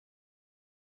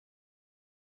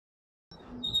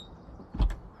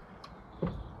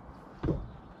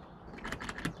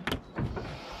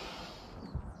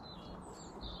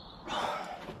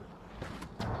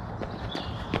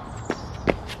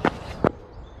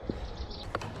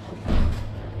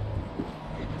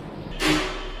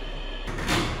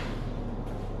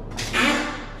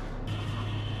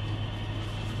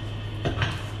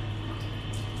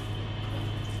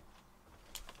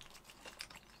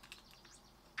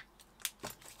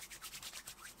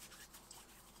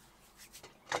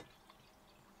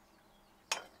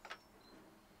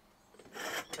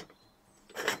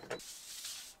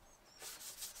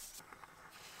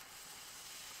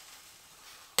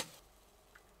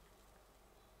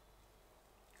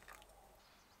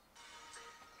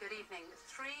evening,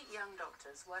 3 young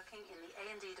doctors working in the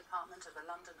A&E department of a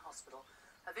London hospital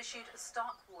have issued a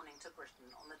stark warning to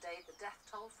Britain on the day the death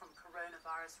toll from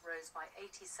coronavirus rose by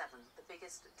 87, the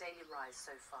biggest daily rise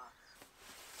so far.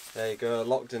 There you go,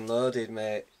 locked and loaded,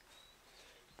 mate.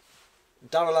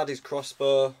 Darryl had his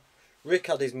crossbow, Rick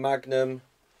had his magnum,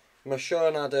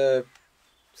 Michonne had a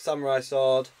samurai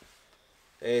sword,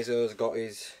 Hazo's got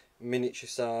his miniature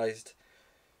sized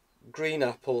green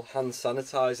apple hand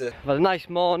sanitizer. I've had a nice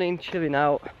morning, chilling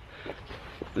out.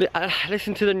 I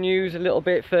listen to the news a little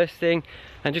bit first thing,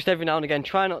 and just every now and again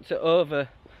try not to over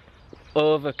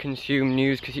consume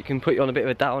news, because it can put you on a bit of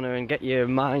a downer and get your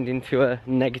mind into a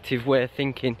negative way of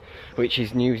thinking, which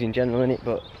is news in general, innit?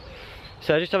 But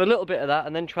so I just have a little bit of that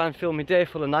and then try and fill my day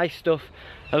full of nice stuff,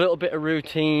 a little bit of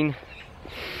routine,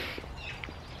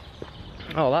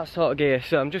 all that sort of gear.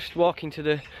 So I'm just walking to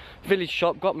the village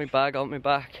shop, got my bag on my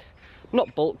back. I'm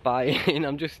not bulk buying,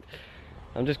 I'm just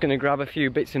gonna grab a few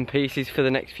bits and pieces for the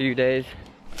next few days.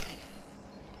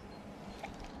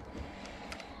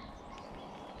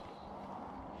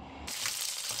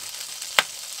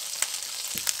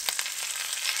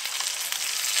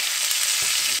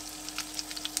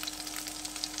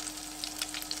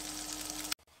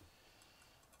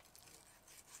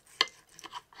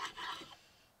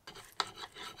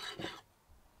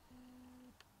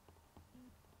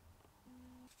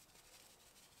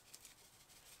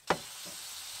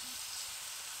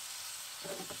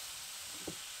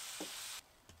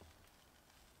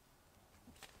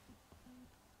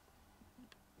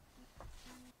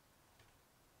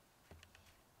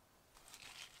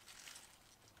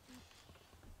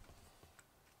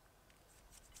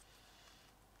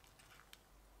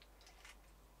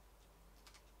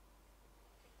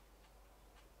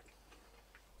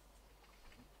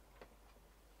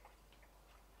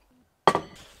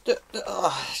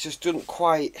 Oh, it just doesn't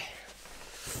quite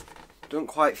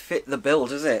fit the bill,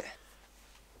 does it?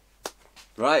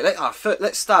 Right,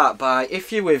 let's start by,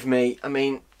 if you're with me, I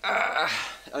mean,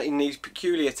 in these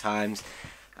peculiar times,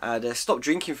 I'd stopped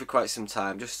drinking for quite some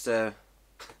time. Just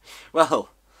well,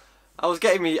 I was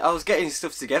getting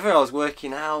stuff together. I was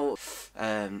working out,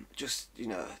 just, you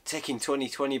know, taking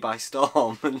 2020 by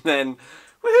storm, and then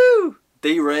woohoo,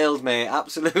 derailed, mate.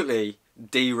 Absolutely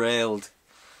derailed.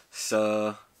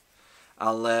 So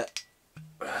I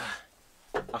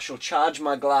shall charge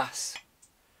my glass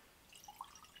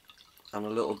and a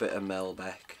little bit of Melbeck.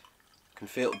 I can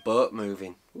feel the boat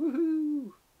moving.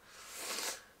 Woohoo!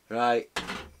 Right.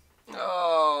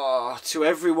 Oh, to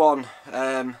everyone,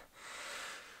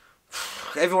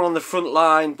 everyone on the front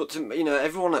line, but to, you know,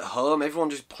 everyone at home, everyone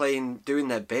just doing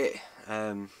their bit.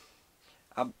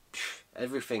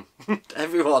 Everything,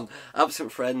 everyone,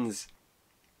 absent friends.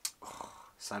 Oh,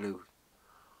 salut.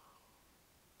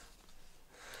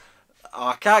 Oh,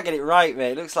 I can't get it right,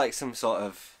 mate. It looks like some sort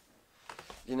of,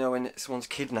 you know, when someone's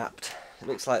kidnapped. It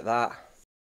looks like that.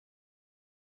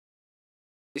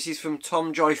 This is from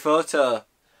Tom Joy Photo.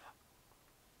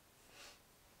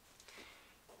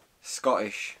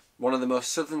 Scottish. One of the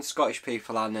most southern Scottish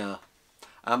people I know.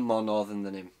 I'm more northern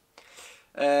than him.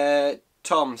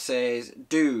 Tom says,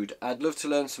 dude, I'd love to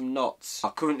learn some knots.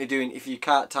 I'm currently doing if you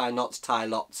can't tie knots, tie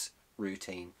lots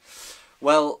routine.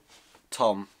 Well,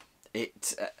 Tom, I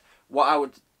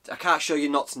can't show you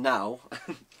knots now,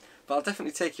 but I'll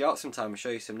definitely take you out sometime and show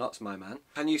you some knots, my man.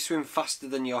 Can you swim faster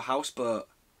than your houseboat?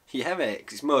 Yeah, mate,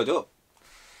 'cause it's mowed up.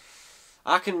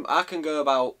 I can go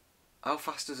about, how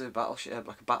fast does a battleship,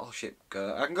 like a battleship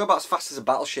go? I can go about as fast as a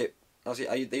battleship.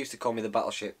 They used to call me the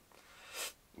battleship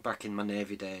back in my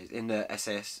Navy days, in the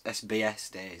SBS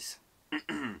days.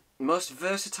 Most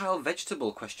versatile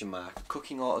vegetable, question mark,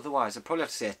 cooking or otherwise. I'd probably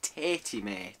have to say a tatey,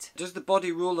 mate. Does the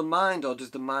body rule the mind, or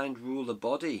does the mind rule the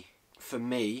body? For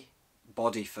me,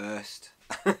 body first.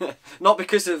 Not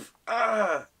because of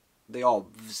the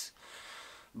obvs,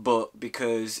 but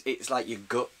because it's like your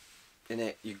gut,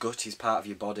 innit? Your gut is part of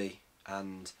your body,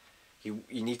 and you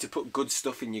need to put good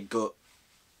stuff in your gut,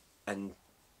 and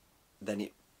then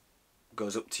it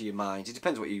goes up to your mind. It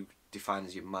depends what you define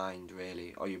as your mind,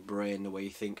 really, or your brain, the way you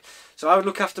think. So I would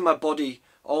look after my body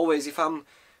always. If I'm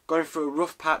going through a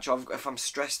rough patch, or if I'm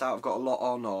stressed out, I've got a lot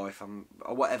on, or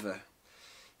whatever,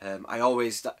 I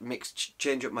always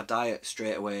change up my diet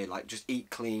straight away, like just eat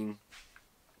clean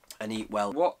and eat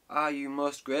well. What are you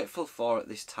most grateful for at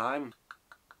this time?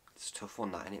 It's a tough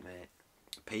one, that, isn't it, mate?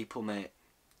 People, mate.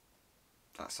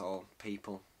 That's all.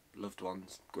 People, loved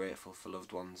ones, grateful for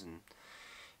loved ones, and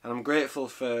I'm grateful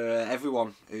for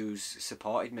everyone who's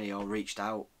supported me or reached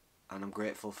out, and I'm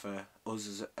grateful for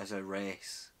us as a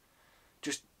race.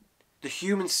 Just the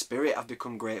human spirit I've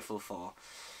become grateful for.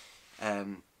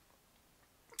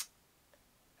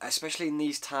 especially in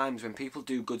these times when people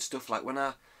do good stuff, like when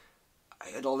I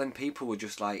heard all them people were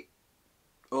just like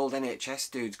old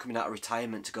NHS dudes coming out of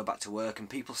retirement to go back to work, and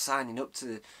people signing up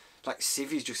to, like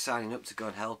civvies just signing up to go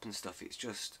and help and stuff. It's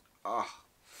just,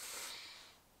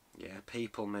 yeah,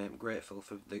 people, mate. I'm grateful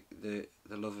for the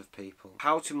love of people.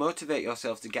 How to motivate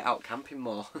yourself to get out camping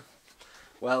more?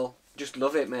 Well, just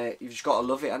love it, mate. You've just got to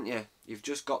love it, haven't you? You've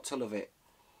just got to love it.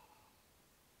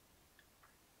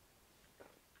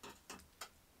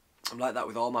 I'm like that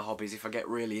with all my hobbies. If I get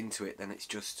really into it, then it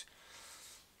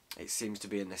seems to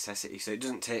be a necessity. So it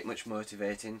doesn't take much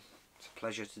motivating. It's a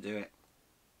pleasure to do it.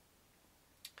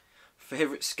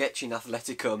 Favourite sketch in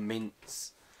Athletico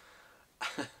mints.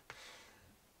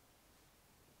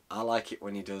 I like it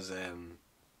when he does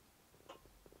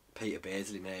Peter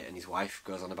Beardsley, mate, and his wife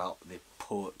goes on about the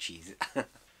porches.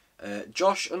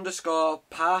 Josh _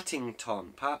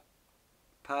 Partington.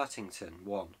 Partington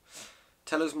 1.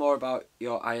 Tell us more about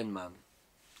your Iron Man.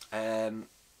 I've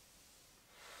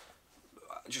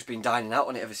just been dining out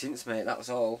on it ever since, mate. That was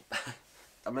all. I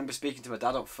remember speaking to my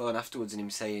dad on phone afterwards, and him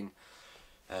saying,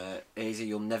 "Haze,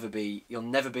 you'll never be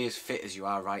as fit as you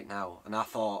are right now." And I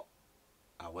thought,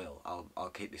 I will. I'll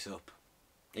keep this up.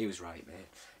 He was right, mate.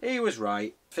 He was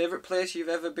right. Favourite place you've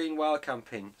ever been while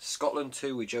camping? Scotland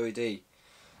 2 with Joey D.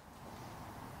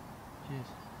 Cheers.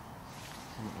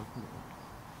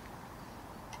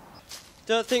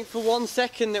 Don't think for 1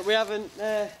 second that we haven't,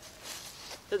 that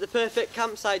the perfect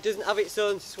campsite doesn't have its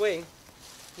own swing.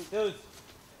 It does.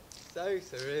 So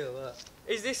surreal, that.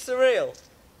 Is this surreal?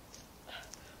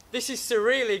 This is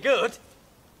surreally good.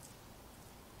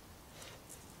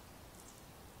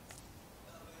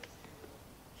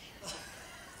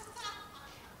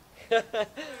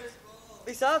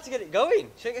 It's hard to get it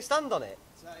going. Shouldn't you stand on it?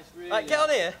 Really right, get on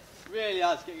here. Really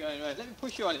hard to get going. Right, let me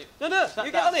push you on it. No,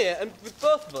 you get on here, and with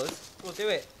both of us, we'll do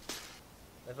it.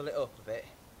 Level it up a bit.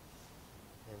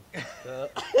 Go.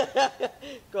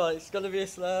 Go on, it's going to be a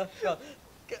slow. Go on.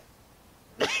 Go.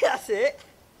 That's it.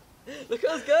 Look at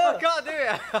us go. I can't do it.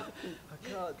 I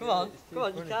can't. Come on,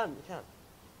 you can.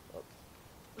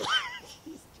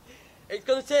 It's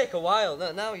going to take a while.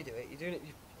 No, now you do it. You're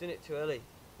doing it too early.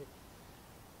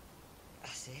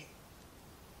 That's it.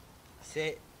 That's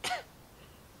it.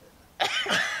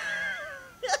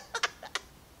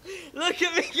 Look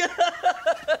at me go!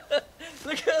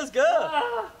 Look at us go!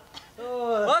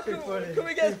 Oh, why can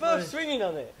we get us both swinging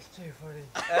on it? It's too funny.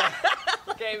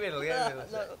 Get in the middle,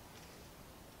 No.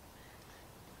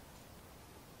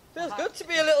 Feels good to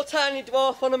be a little tiny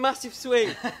dwarf on a massive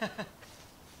swing.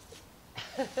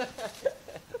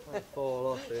 I'll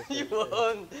fall off this. You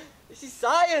won't. This is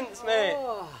science, mate.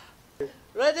 Oh.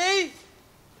 Ready?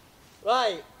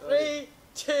 Right. 3,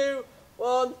 2,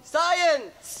 1.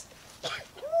 Science!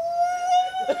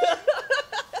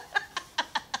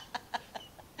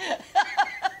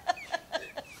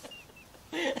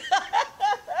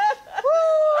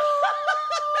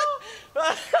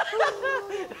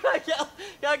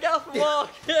 Get off and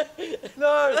walk.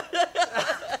 No.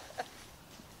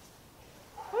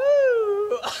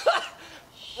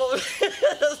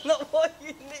 That's not what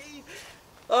you need.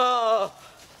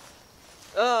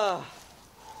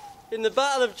 In the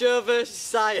battle of Joe versus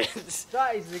science,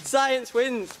 science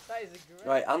wins. That is a great.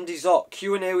 Right, Andy Zott,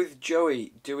 Q&A with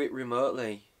Joey. Do it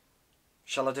remotely.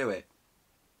 Shall I do it?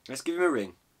 Let's give him a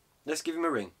ring. Let's give him a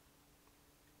ring.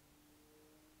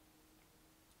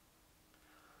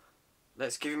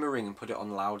 Let's give him a ring and put it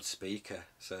on loudspeaker.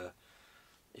 So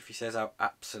if he says how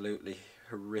absolutely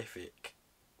horrific,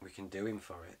 we can do him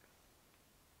for it.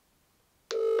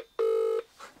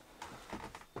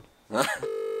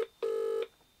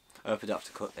 I hope I don't have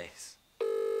to cut this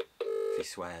if he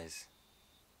swears.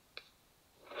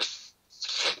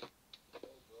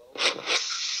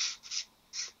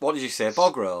 What did you say,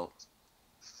 bog roll?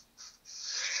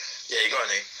 Yeah, you got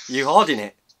any? You hoarding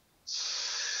it?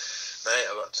 Mate,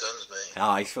 I've got tons, mate.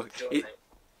 Ah, he's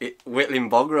whittling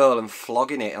bog roll and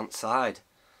flogging it on side.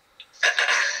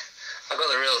 I've got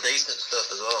the real decent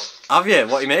stuff as well. Have you?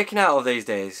 What are you making out of these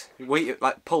days? Wheat,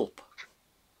 like pulp?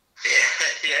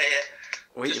 Yeah.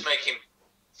 Wheat. Just making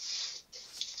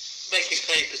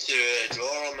paper to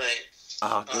draw on, mate.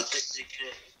 Ah, good. Artistic.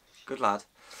 Good lad.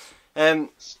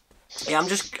 Yeah, I'm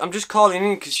just calling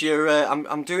in because you're.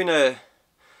 I'm doing a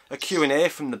Q&A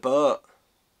from the boat.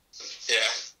 Yeah.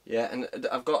 Yeah, and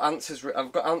I've got answers.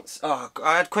 Oh,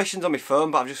 I had questions on my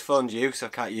phone, but I've just phoned you, so I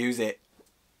can't use it.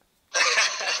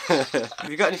 Have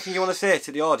you got anything you want to say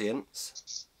to the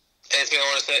audience? Anything I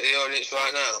want to say to the audience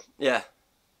right now? Yeah.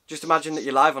 Just imagine that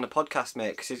you're live on a podcast,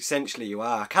 mate, because essentially you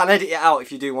are. I can't edit it out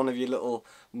if you do one of your little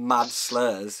mad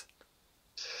slurs.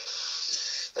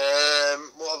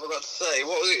 What have I got to say?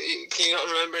 What was it? Can you not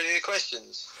remember any of the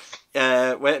questions?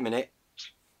 Wait a minute.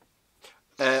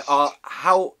 How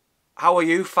are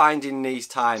you finding these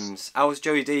times? How's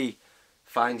Joey D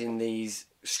finding these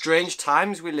strange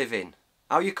times we live in?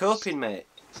 How are you coping, mate?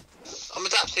 I'm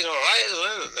adapting all right at the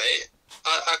moment, mate.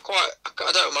 I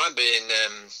don't mind being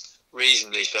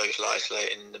reasonably social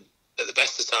isolating at the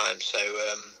best of times. So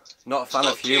Not a fan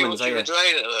of humans, are you? Not too much of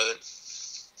a drain at the moment.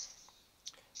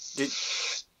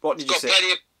 What did you say?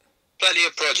 Got plenty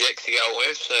of projects to get on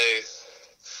with, so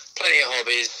plenty of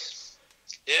hobbies.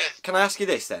 Yeah. Can I ask you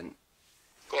this then?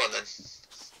 Go on then.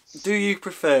 Do you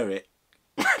prefer it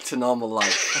to normal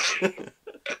life? If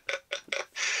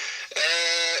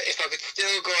I could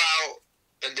still go out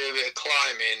and do a bit of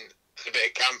climbing and a bit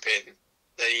of camping,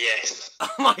 then yes.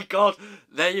 Oh my god,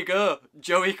 there you go,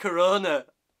 Joey Corona.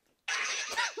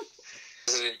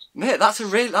 Mate,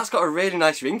 that's got a really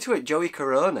nice ring to it, Joey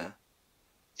Corona.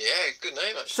 Yeah, good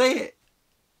name actually. Say it.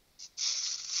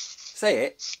 Say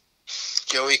it.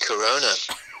 Joey Corona.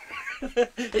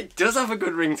 It does have a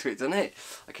good ring to it, doesn't it?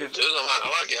 It does. I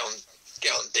might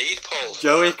get on deed polls.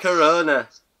 Joey Corona.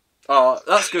 Oh,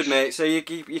 that's good, mate. So you're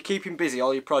keeping busy,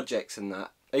 all your projects and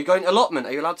that. Are you going to allotment?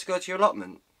 Are you allowed to go to your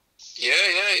allotment? Yeah.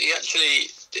 He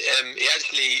actually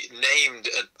named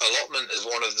allotment as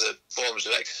one of the forms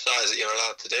of exercise that you're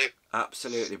allowed to do.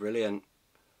 Absolutely brilliant.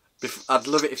 I'd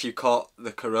love it if you caught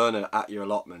the Corona at your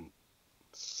allotment.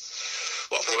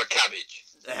 What, from a cabbage?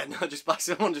 No, just by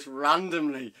someone just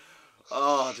randomly.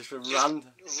 Oh, just random. Running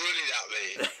at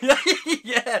me.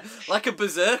 Yeah, like a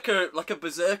berserker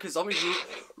zombie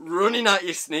running at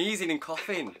you, sneezing and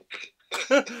coughing.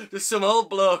 Just some old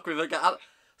bloke with a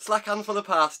slack handful of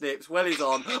parsnips, wellies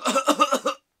on.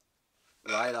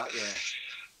 Right at you.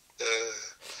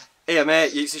 Here,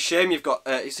 mate, it's a shame you've got.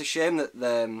 It's a shame that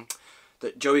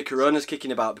that Joey Corona's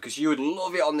kicking about, because you would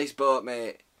love it on this boat,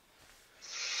 mate.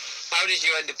 How did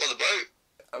you end up on the boat?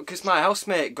 Because my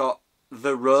housemate got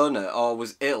the Rona, or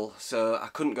was ill, so I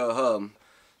couldn't go home.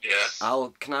 Yeah.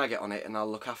 Can I get on it and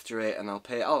I'll look after it and I'll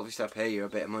pay you a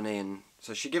bit of money, and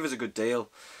so she gave us a good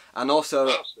deal. And also,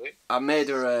 I made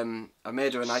her a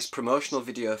nice promotional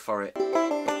video for it.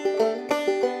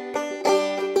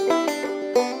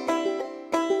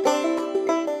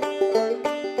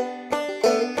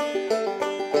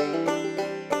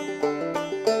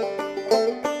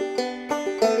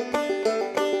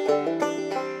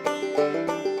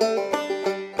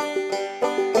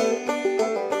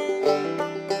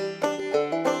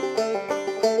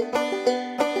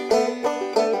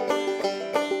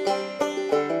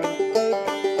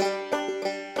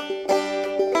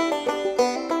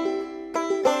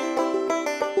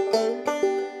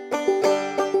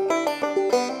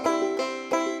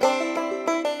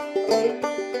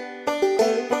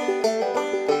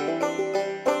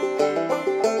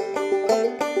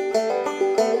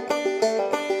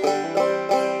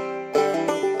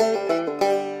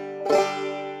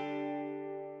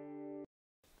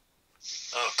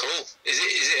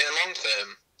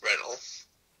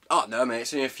 Oh no, mate,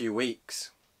 it's only a few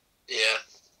weeks. Yeah.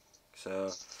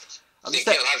 So I think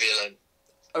he'll have you then.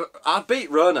 I beat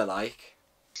Rona, like.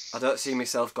 I don't see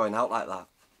myself going out like that.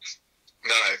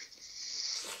 No.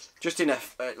 Just in a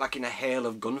hail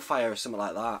of gunfire or something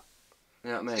like that.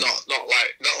 You know what I mean? Not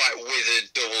like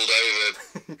withered, doubled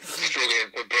over,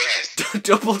 struggling for breath.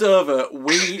 Doubled over,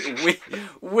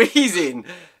 wheezing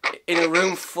in a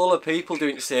room full of people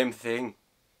doing the same thing.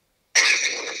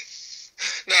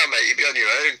 No, mate, you'd be on your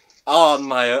own.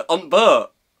 On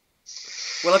boat.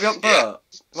 Will I be on boat? Yeah.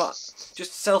 What?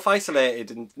 Just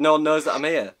self-isolated and no one knows that I'm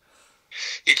here?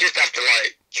 You just have to,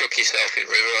 like, chuck yourself in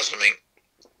the river or something.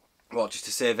 What, just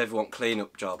to save everyone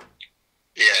clean-up job?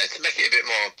 Yeah, to make it a bit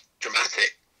more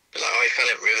dramatic. Be like, oh, he fell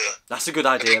in the river. That's a good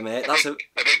idea, mate. A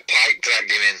big pike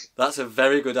dragged him in. That's a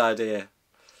very good idea.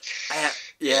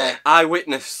 Yeah,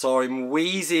 eyewitness saw him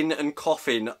wheezing and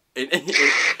coughing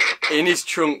in his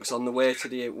trunks on the way to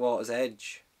the water's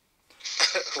edge.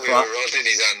 With a rod in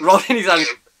his hand. Rod in his hand,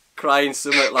 crying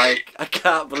something like, I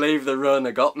can't believe the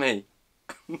Rona got me.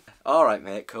 Alright,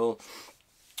 mate, cool.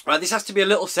 Right, this has to be a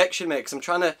little section, mate, because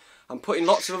I'm putting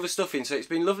lots of other stuff in, so it's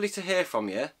been lovely to hear from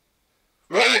you.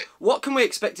 What can we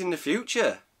expect in the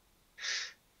future?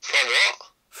 For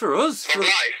what? For us. For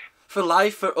life? For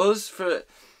life, for us, for...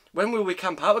 When will we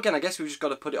camp out again? I guess we've just got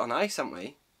to put it on ice, haven't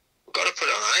we? We've got to put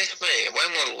it on ice, mate. When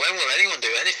will anyone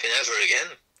do anything ever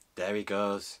again? There he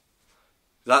goes.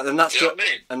 And that's you know what I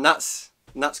mean? And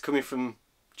that's coming from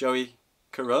Joey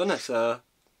Corona, so...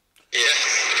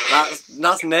 Yeah.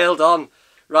 That's nailed on.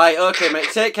 Right, okay,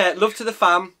 mate. Take care. Love to the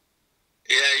fam.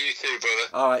 Yeah, you too, brother.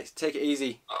 Alright, take it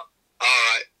easy.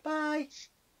 Alright. Bye.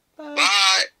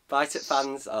 Bye. Bye to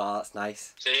fans. Oh, that's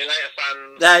nice. See you later,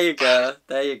 fans. There you go.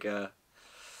 There you go.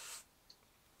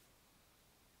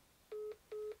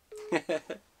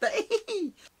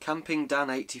 Camping Dan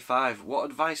 85. What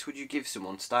advice would you give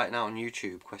someone starting out on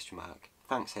YouTube? Question mark.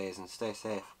 Thanks, Haze, and stay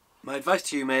safe. My advice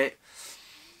to you, mate,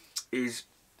 is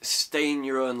stay in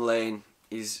your own lane.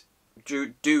 Is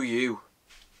do you.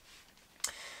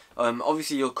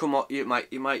 Obviously, you'll come up. You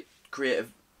might create.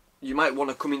 You might want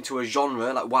to come into a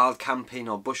genre like wild camping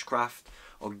or bushcraft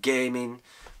or gaming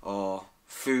or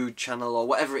food channel or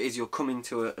whatever it is. You'll come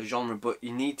into a genre, but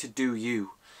you need to do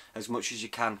you as much as you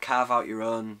can. Carve out your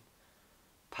own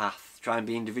path. Try and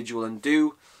be individual and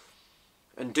do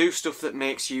stuff that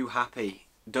makes you happy.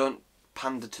 Don't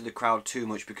pander to the crowd too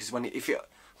much, because when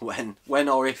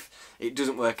or if it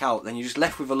doesn't work out, then you're just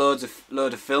left with a load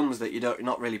of films that you're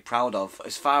not really proud of.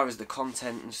 As far as the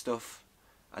content and stuff,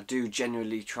 I do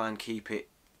genuinely try and keep it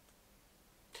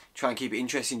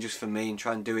interesting just for me, and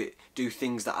try and do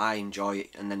things that I enjoy,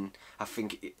 and then I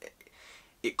think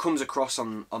it comes across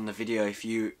on the video if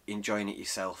you enjoying it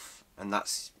yourself. And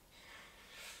that's,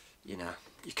 you know,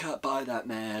 you can't buy that,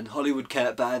 man. Hollywood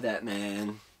can't buy that,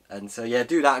 man. And so yeah,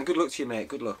 do that, and good luck to you, mate.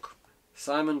 Good luck.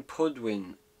 Simon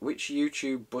Pudwin. Which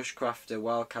YouTube bushcrafter,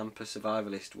 wild camper,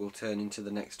 survivalist will turn into the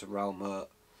next Raoul Mert?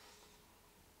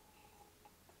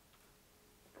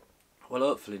 Well,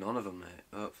 hopefully none of them, mate.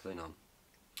 Hopefully none.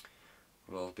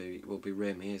 Will be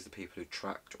Ray Mears, the people who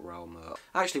tracked Raoul Mert.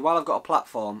 Actually, while I've got a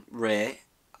platform, Ray,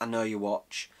 I know you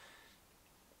watch.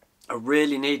 I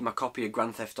really need my copy of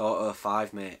Grand Theft Auto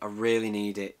 5, mate. I really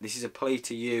need it. This is a plea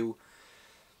to you.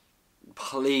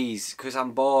 Please, because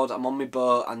I'm bored. I'm on my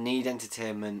boat. I need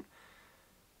entertainment.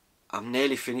 I'm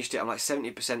nearly finished it. I'm like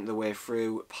 70% of the way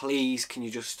through. Please, can you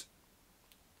just...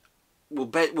 We'll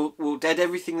dead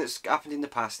everything that's happened in the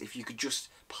past. If you could just,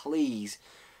 please,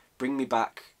 bring me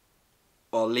back,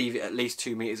 or leave it at least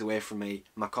 2 meters away from me,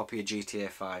 my copy of GTA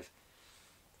 5.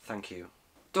 Thank you.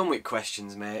 Done with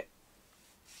questions, mate.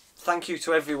 Thank you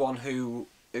to everyone who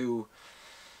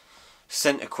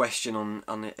sent a question on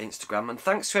Instagram, and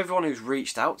thanks to everyone who's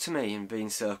reached out to me and been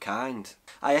so kind.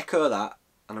 I echo that,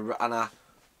 and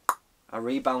I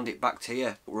rebound it back to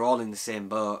you. We're all in the same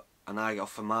boat, and I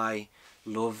offer my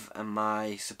love and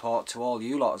my support to all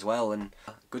you lot as well. And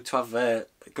good to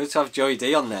have Joey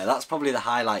D on there. That's probably the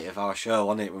highlight of our show,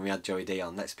 wasn't it, when we had Joey D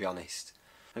on? Let's be honest.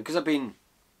 And because I've been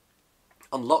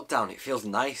on lockdown, it feels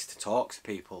nice to talk to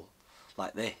people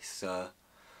like this. So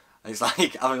it's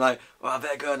like I'm like, well, I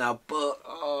better go now,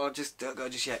 but just don't go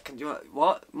just yet. Do you want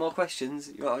what? More questions?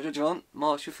 Do you want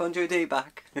more? Should we phone Joey D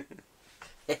back?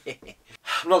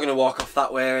 I'm not gonna walk off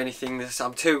that way or anything.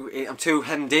 I'm too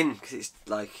hemmed in, because it's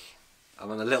like I'm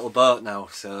on a little boat now.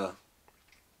 So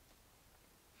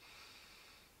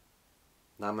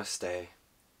Namaste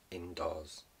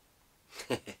indoors.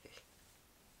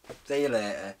 See you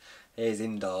later. Haze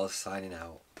Indoors signing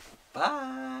out.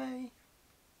 Bye.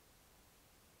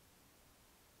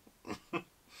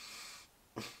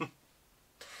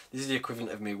 This is the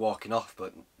equivalent of me walking off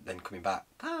but then coming back.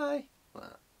 Bye.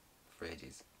 Well, for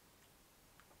ages.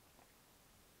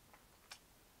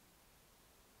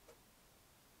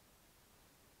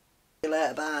 See you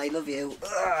later, bye, love you.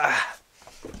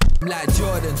 I'm like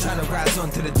Jordan, trying to rise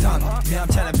onto the dump. Me, I'm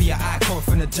trying to be an icon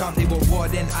from the jump. They were war,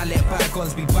 then I let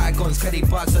bygones be bygones, cause they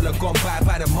bars all are gone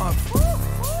by the month.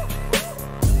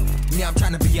 Me, I'm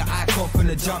trying to be an icon from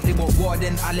the jump. They were war,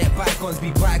 then I let bygones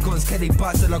be bygones, cause they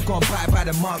bars all are gone by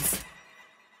the month.